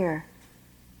clear.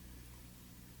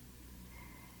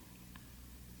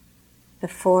 The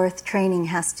fourth training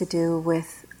has to do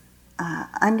with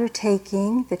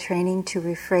undertaking the training to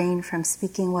refrain from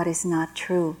speaking what is not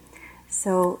true.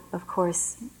 So, of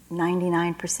course,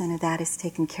 99% of that is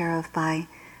taken care of by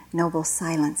noble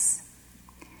silence,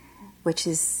 which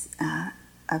is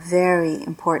a very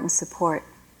important support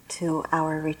to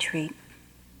our retreat.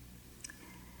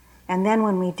 And then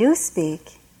when we do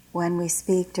speak, when we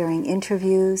speak during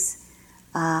interviews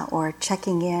or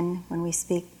checking in, when we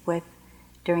speak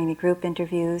during the group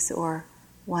interviews or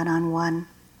one-on-one,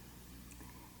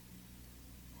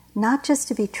 not just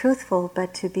to be truthful,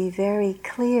 but to be very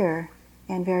clear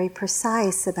and very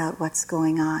precise about what's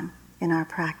going on in our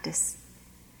practice.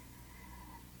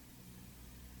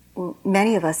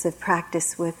 Many of us have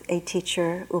practiced with a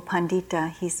teacher, U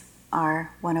Pandita. He's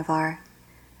one of our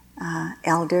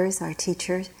elders, our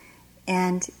teachers,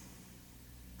 and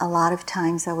a lot of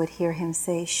times I would hear him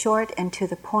say, short and to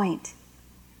the point.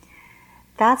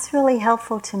 That's really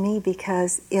helpful to me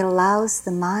because it allows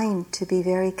the mind to be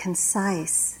very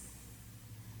concise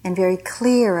and very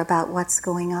clear about what's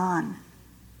going on.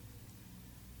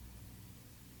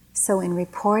 So in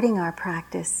reporting our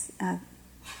practice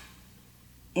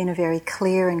in a very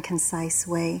clear and concise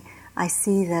way, I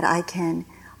see that I can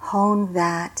hone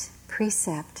that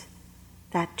precept,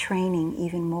 that training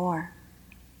even more.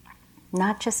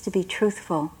 Not just to be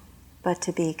truthful, but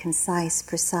to be concise,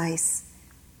 precise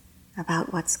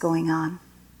about what's going on.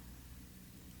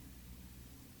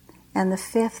 And the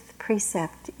fifth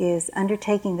precept is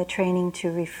undertaking the training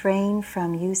to refrain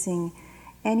from using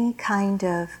any kind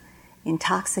of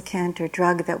intoxicant or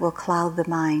drug that will cloud the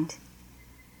mind.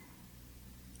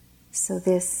 So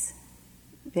this,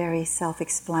 very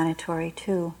self-explanatory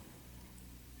too.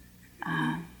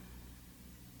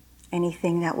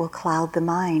 Anything that will cloud the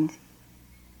mind.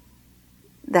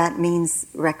 That means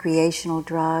recreational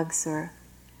drugs or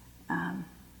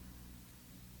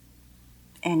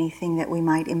anything that we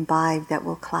might imbibe that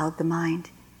will cloud the mind.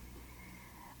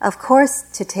 Of course,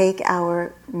 to take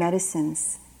our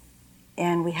medicines,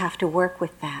 and we have to work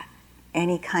with that.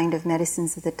 Any kind of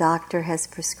medicines that the doctor has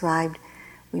prescribed,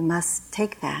 we must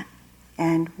take that,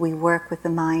 and we work with the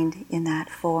mind in that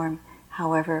form,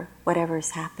 however, whatever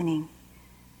is happening.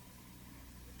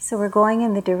 So we're going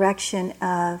in the direction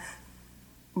of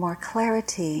more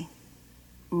clarity,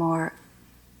 more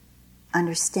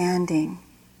understanding.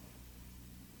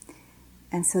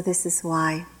 And so this is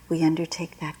why we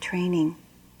undertake that training.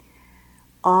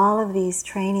 All of these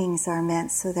trainings are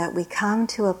meant so that we come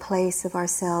to a place of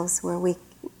ourselves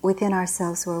within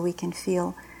ourselves where we can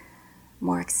feel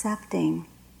more accepting,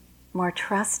 more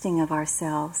trusting of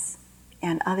ourselves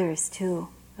and others too,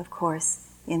 of course,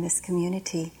 in this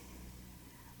community,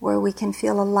 where we can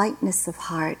feel a lightness of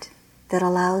heart that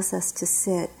allows us to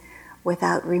sit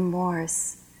without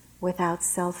remorse, without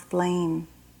self-blame,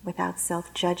 without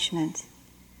self-judgment,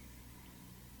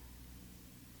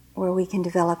 where we can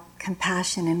develop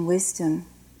compassion and wisdom,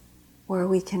 where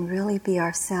we can really be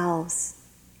ourselves.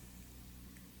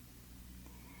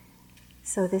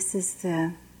 So this is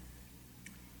the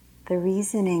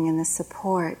reasoning and the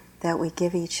support that we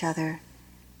give each other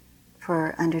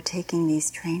for undertaking these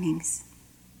trainings.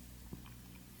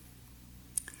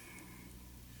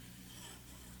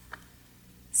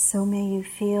 So may you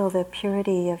feel the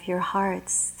purity of your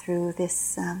hearts through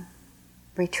this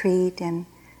retreat and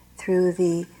through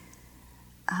the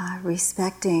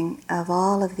respecting of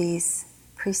all of these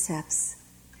precepts,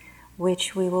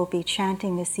 which we will be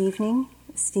chanting this evening.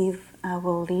 Steve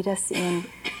will lead us in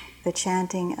the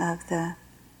chanting of the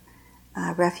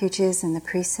refuges and the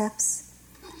precepts.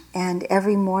 And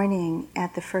every morning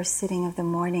at the first sitting of the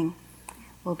morning,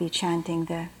 we'll be chanting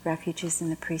the refuges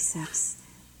and the precepts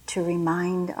to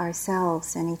remind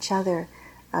ourselves and each other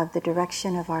of the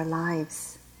direction of our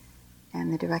lives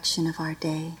and the direction of our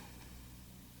day.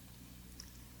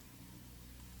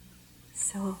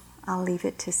 So I'll leave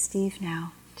it to Steve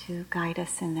now to guide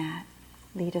us in that,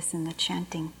 lead us in the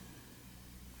chanting.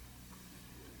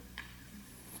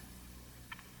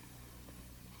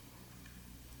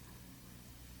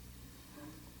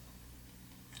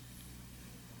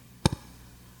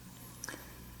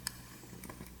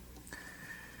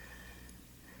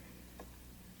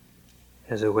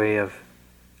 As a way of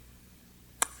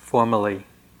formally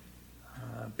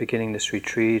beginning this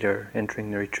retreat or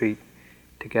entering the retreat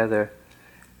together,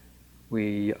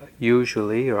 we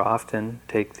usually or often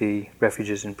take the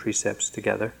refuges and precepts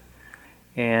together,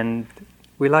 and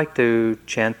we like to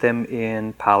chant them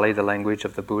in Pali, the language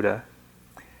of the Buddha,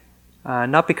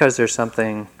 not because there's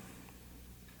something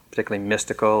particularly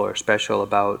mystical or special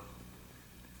about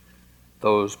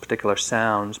those particular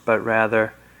sounds, but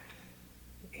rather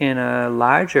in a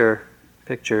larger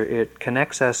picture it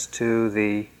connects us to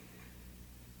the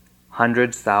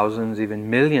hundreds, thousands, even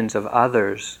millions of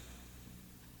others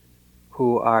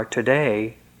who are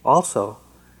today also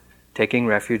taking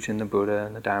refuge in the Buddha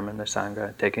and the Dharma and the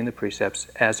Sangha, taking the precepts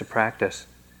as a practice,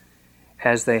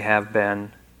 as they have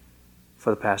been for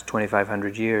the past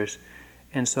 2,500 years.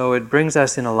 And so it brings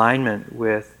us in alignment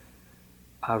with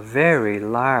a very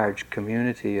large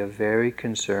community of very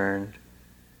concerned,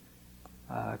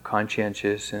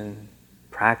 conscientious and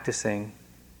practicing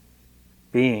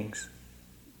beings.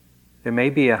 There may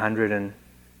be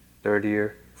 130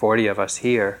 or 40 of us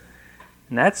here,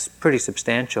 and that's pretty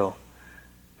substantial,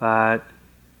 but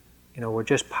we're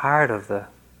just part of the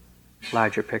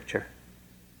larger picture.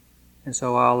 And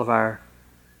so all of our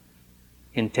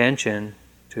intention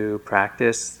to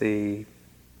practice the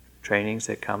trainings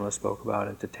that Kamala spoke about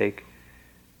and to take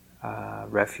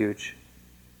refuge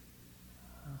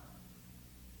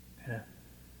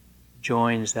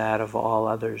joins that of all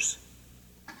others,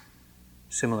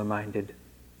 similar-minded,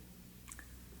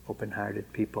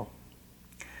 open-hearted people.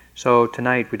 So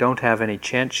tonight we don't have any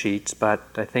chant sheets, but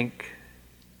I think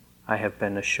I have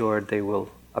been assured they will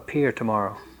appear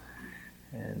tomorrow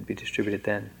and be distributed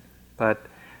then. But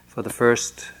for the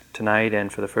first tonight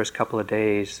and for the first couple of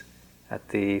days at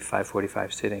the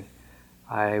 5:45 sitting,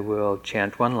 I will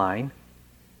chant one line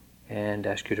and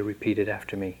ask you to repeat it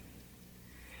after me.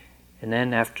 And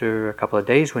then after a couple of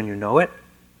days, when you know it,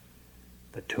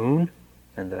 the tune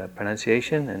and the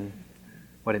pronunciation and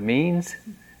what it means,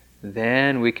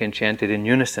 then we can chant it in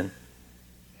unison.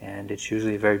 And it's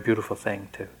usually a very beautiful thing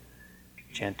to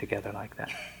chant together like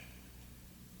that.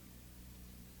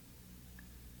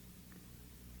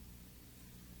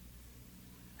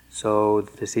 So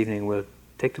this evening we'll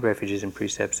take the refuges and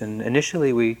precepts, and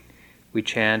initially we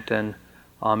chant an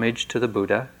homage to the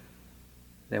Buddha,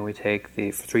 then we take the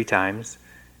 3 times,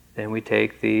 then we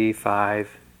take the 3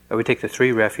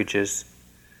 refuges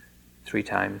 3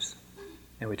 times,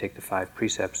 and we take the 5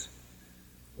 precepts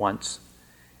once.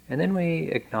 And then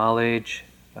we acknowledge,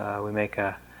 we make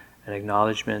an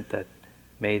acknowledgement that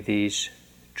may these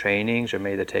trainings or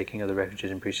may the taking of the refuges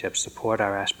and precepts support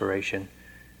our aspiration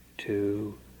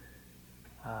to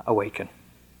awaken.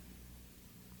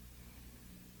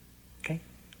 Okay?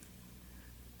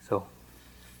 So,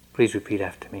 please repeat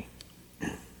after me.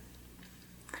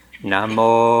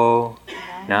 Namo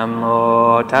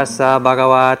tassa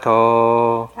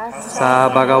bhagavato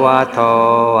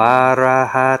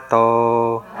arahato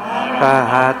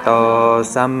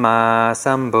samma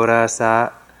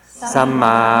sambuddhassa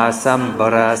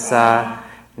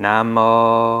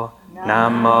Namo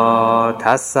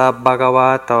tassa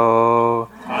bhagavato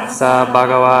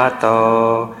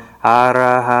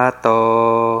arahato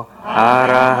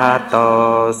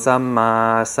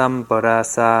samma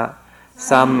sambuddhassa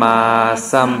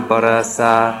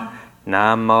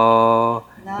Namo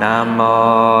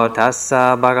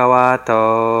tassa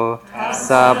bhagavato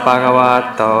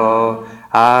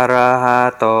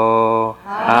arahato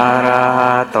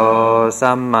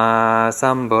samma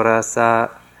sambuddhassa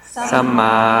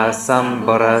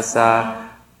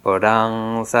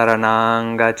Buddhaṃ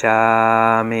saranang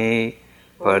gacchāmi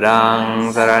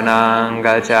Buddhaṃ saranang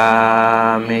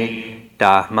gacchāmi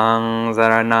Dhammang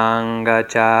saranang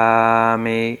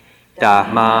gacchāmi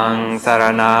Dhammang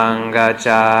saranang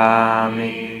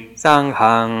gacchāmi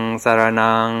Sanghang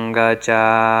saranang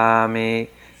gacchāmi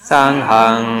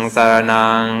Sanghang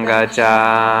saranang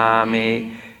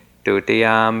gacchāmi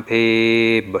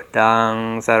Dutiyampi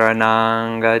Buddhaṃ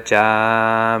saranang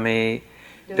gacchāmi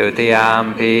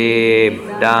Dutiyampi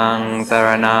Buddhaṃ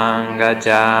saranang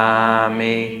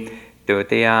gacchāmi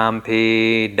Dutiyampi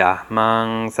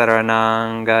Dhammang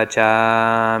saranang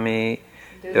gacchāmi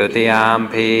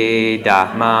Dutiyampi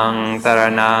Dhammang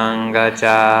saranang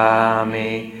gacchāmi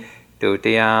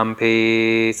Dutiyampi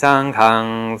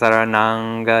Sanghang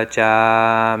saranang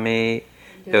gacchāmi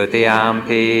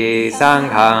Dutiyampi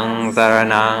Sanghang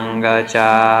saranang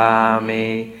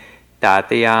gacchāmi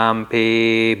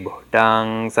Tatiyampi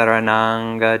Buddhaṃ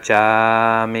saranang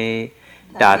gacchāmi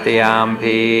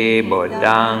Tatiyampi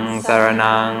Buddhaṃ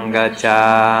saranang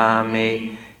gacchāmi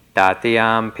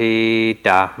Tatiyampi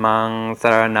Dhammang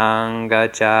saranang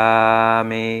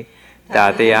gacchāmi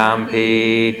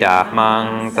Tatiyampi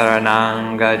Dhammang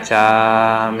saranang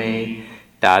gacchāmi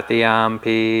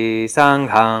Tatiyampi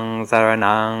Sanghang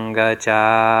saranang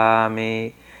gacchāmi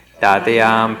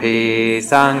Tatiyampi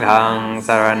Sanghang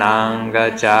saranang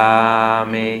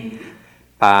gacchāmi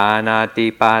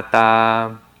Panatipata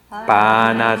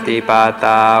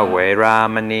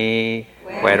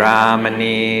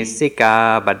Vairamani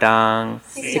Sikkhapadang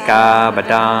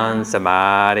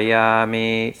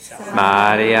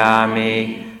Samadhiyami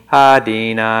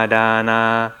Hadinadana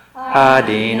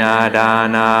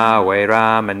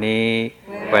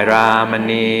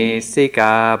Vairamani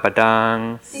Sikkhapadang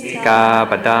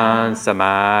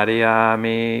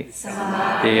Samadhiyami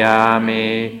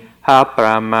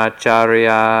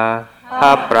Habrahmacharya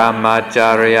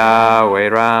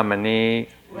Vairamani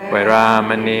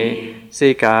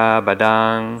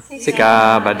Sikkhapadang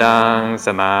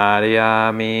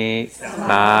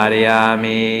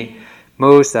Samadhiyami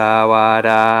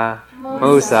Musawada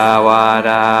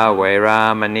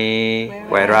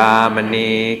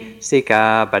Vairamani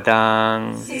Sikkhapadang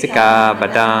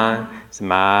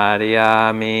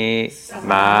Samadhiyami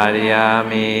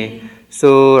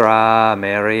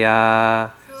Suramerya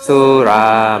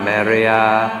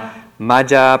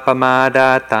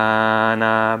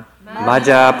Majjapamadātana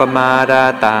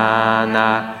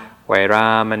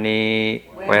Vairamani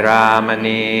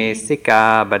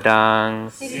Sikkhapadang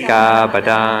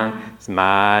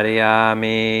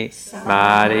Samadhiyami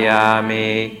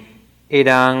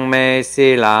Idang me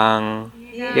silang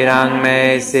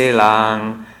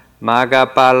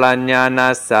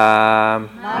Maggapalanyanasa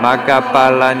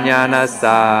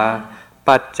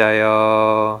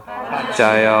Paccaya,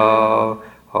 paccaya,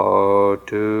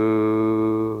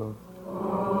 hotu.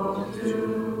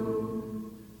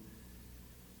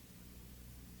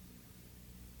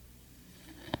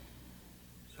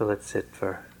 So let's sit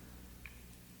for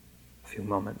a few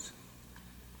moments.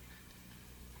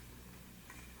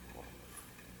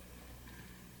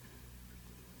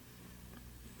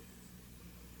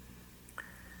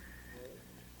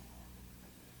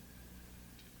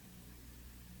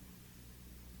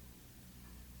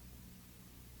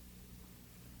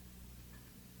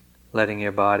 Letting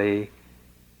your body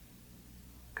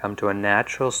come to a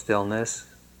natural stillness,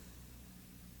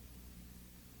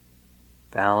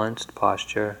 balanced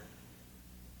posture,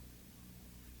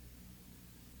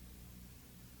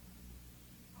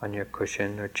 on your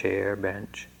cushion or chair,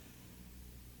 bench.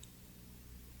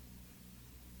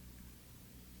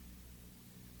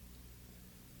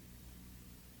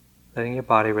 Letting your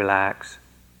body relax.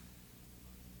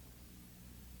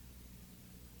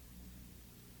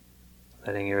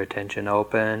 Letting your attention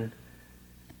open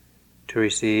to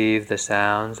receive the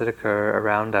sounds that occur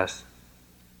around us.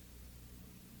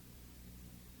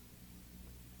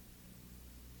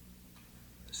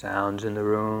 Sounds in the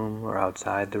room or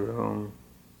outside the room.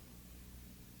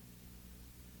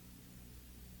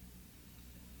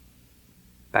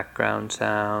 Background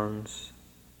sounds,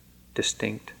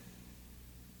 distinct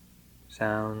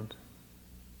sounds.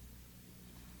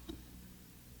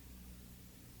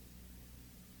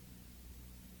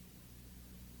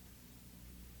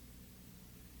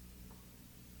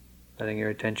 Letting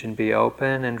your attention be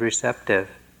open and receptive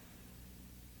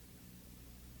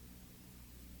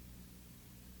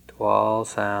to all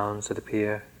sounds that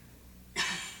appear.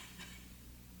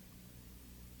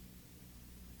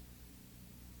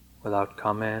 Without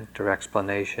comment or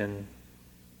explanation,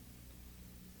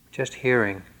 just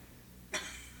hearing.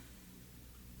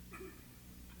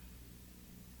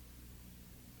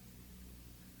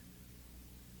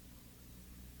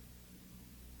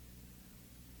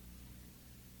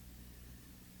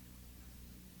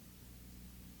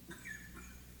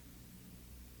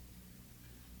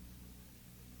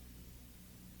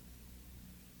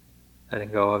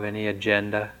 Letting go of any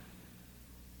agenda.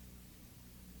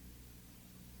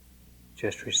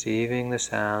 Just receiving the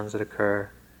sounds that occur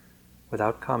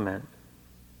without comment.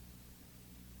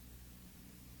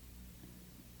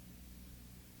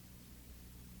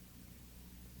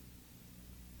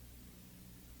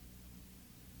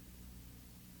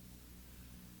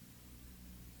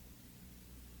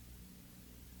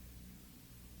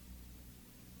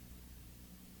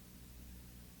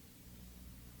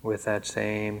 With that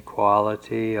same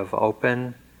quality of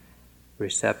open,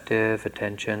 receptive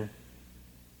attention,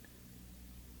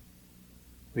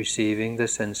 receiving the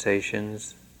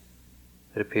sensations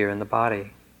that appear in the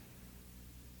body.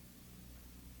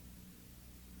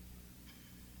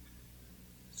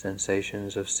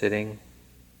 Sensations of sitting,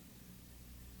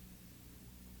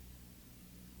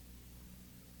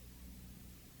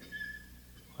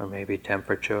 or maybe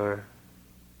temperature,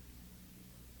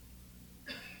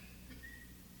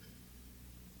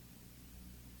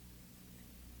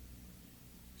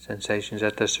 sensations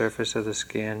at the surface of the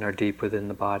skin or deep within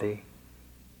the body.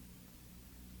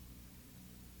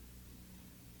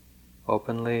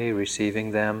 Openly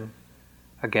receiving them,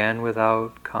 again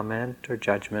without comment or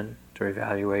judgment or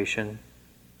evaluation,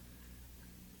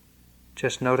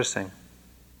 just noticing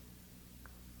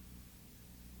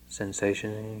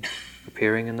sensation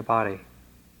appearing in the body.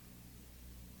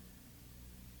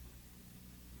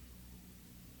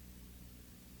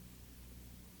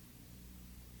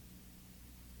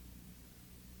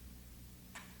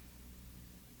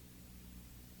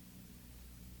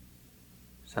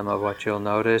 Some of what you'll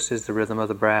notice is the rhythm of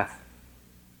the breath.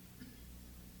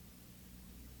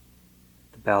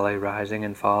 The belly rising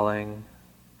and falling,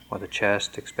 or the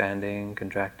chest expanding,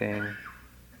 contracting,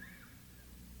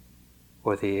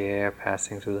 or the air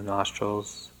passing through the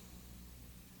nostrils.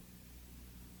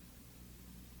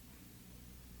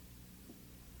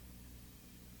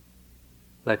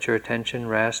 Let your attention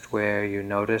rest where you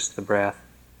notice the breath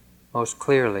most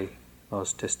clearly,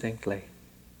 most distinctly.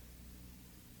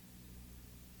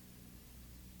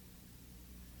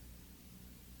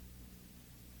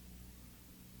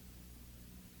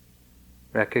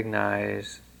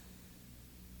 Recognize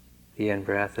the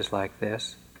in-breath is like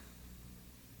this,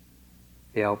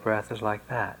 the out-breath is like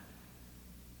that.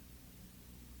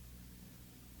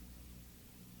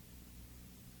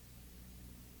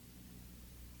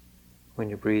 When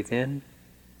you breathe in,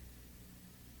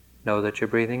 know that you're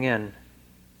breathing in.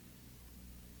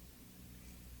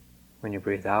 When you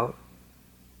breathe out,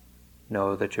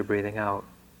 know that you're breathing out.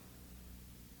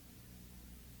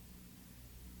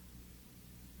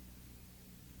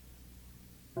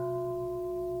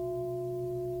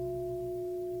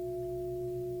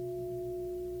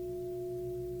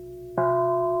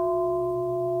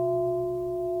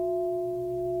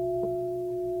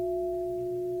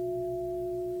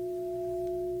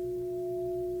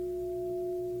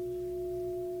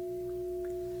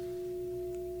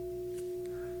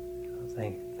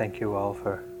 thank you all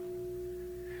for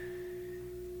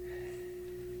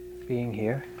being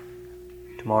here.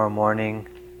 Tomorrow morning,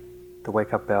 the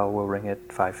wake-up bell will ring at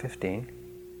 5:15.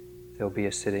 There'll be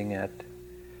a sitting at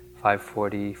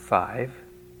 5:45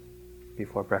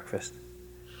 before breakfast.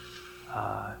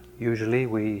 Usually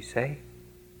we say,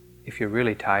 if you're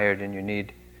really tired and you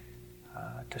need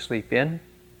to sleep in,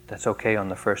 that's okay on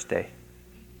the first day.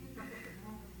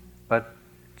 But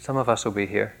some of us will be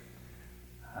here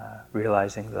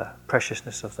realizing the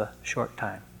preciousness of the short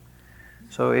time.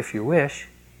 So if you wish,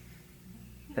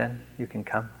 then you can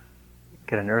come,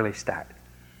 get an early start.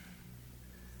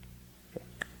 Okay.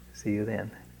 See you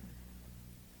then.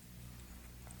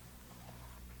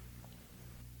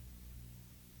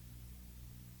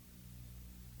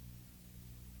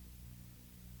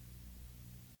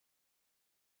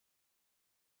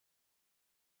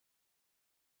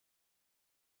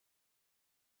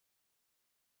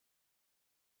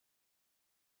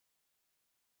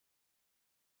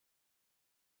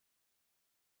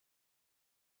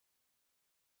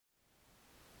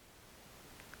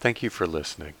 Thank you for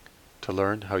listening. To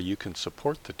learn how you can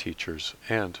support the teachers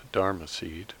and Dharma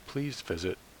Seed, please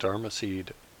visit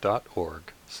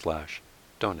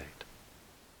dharmaseed.org/donate.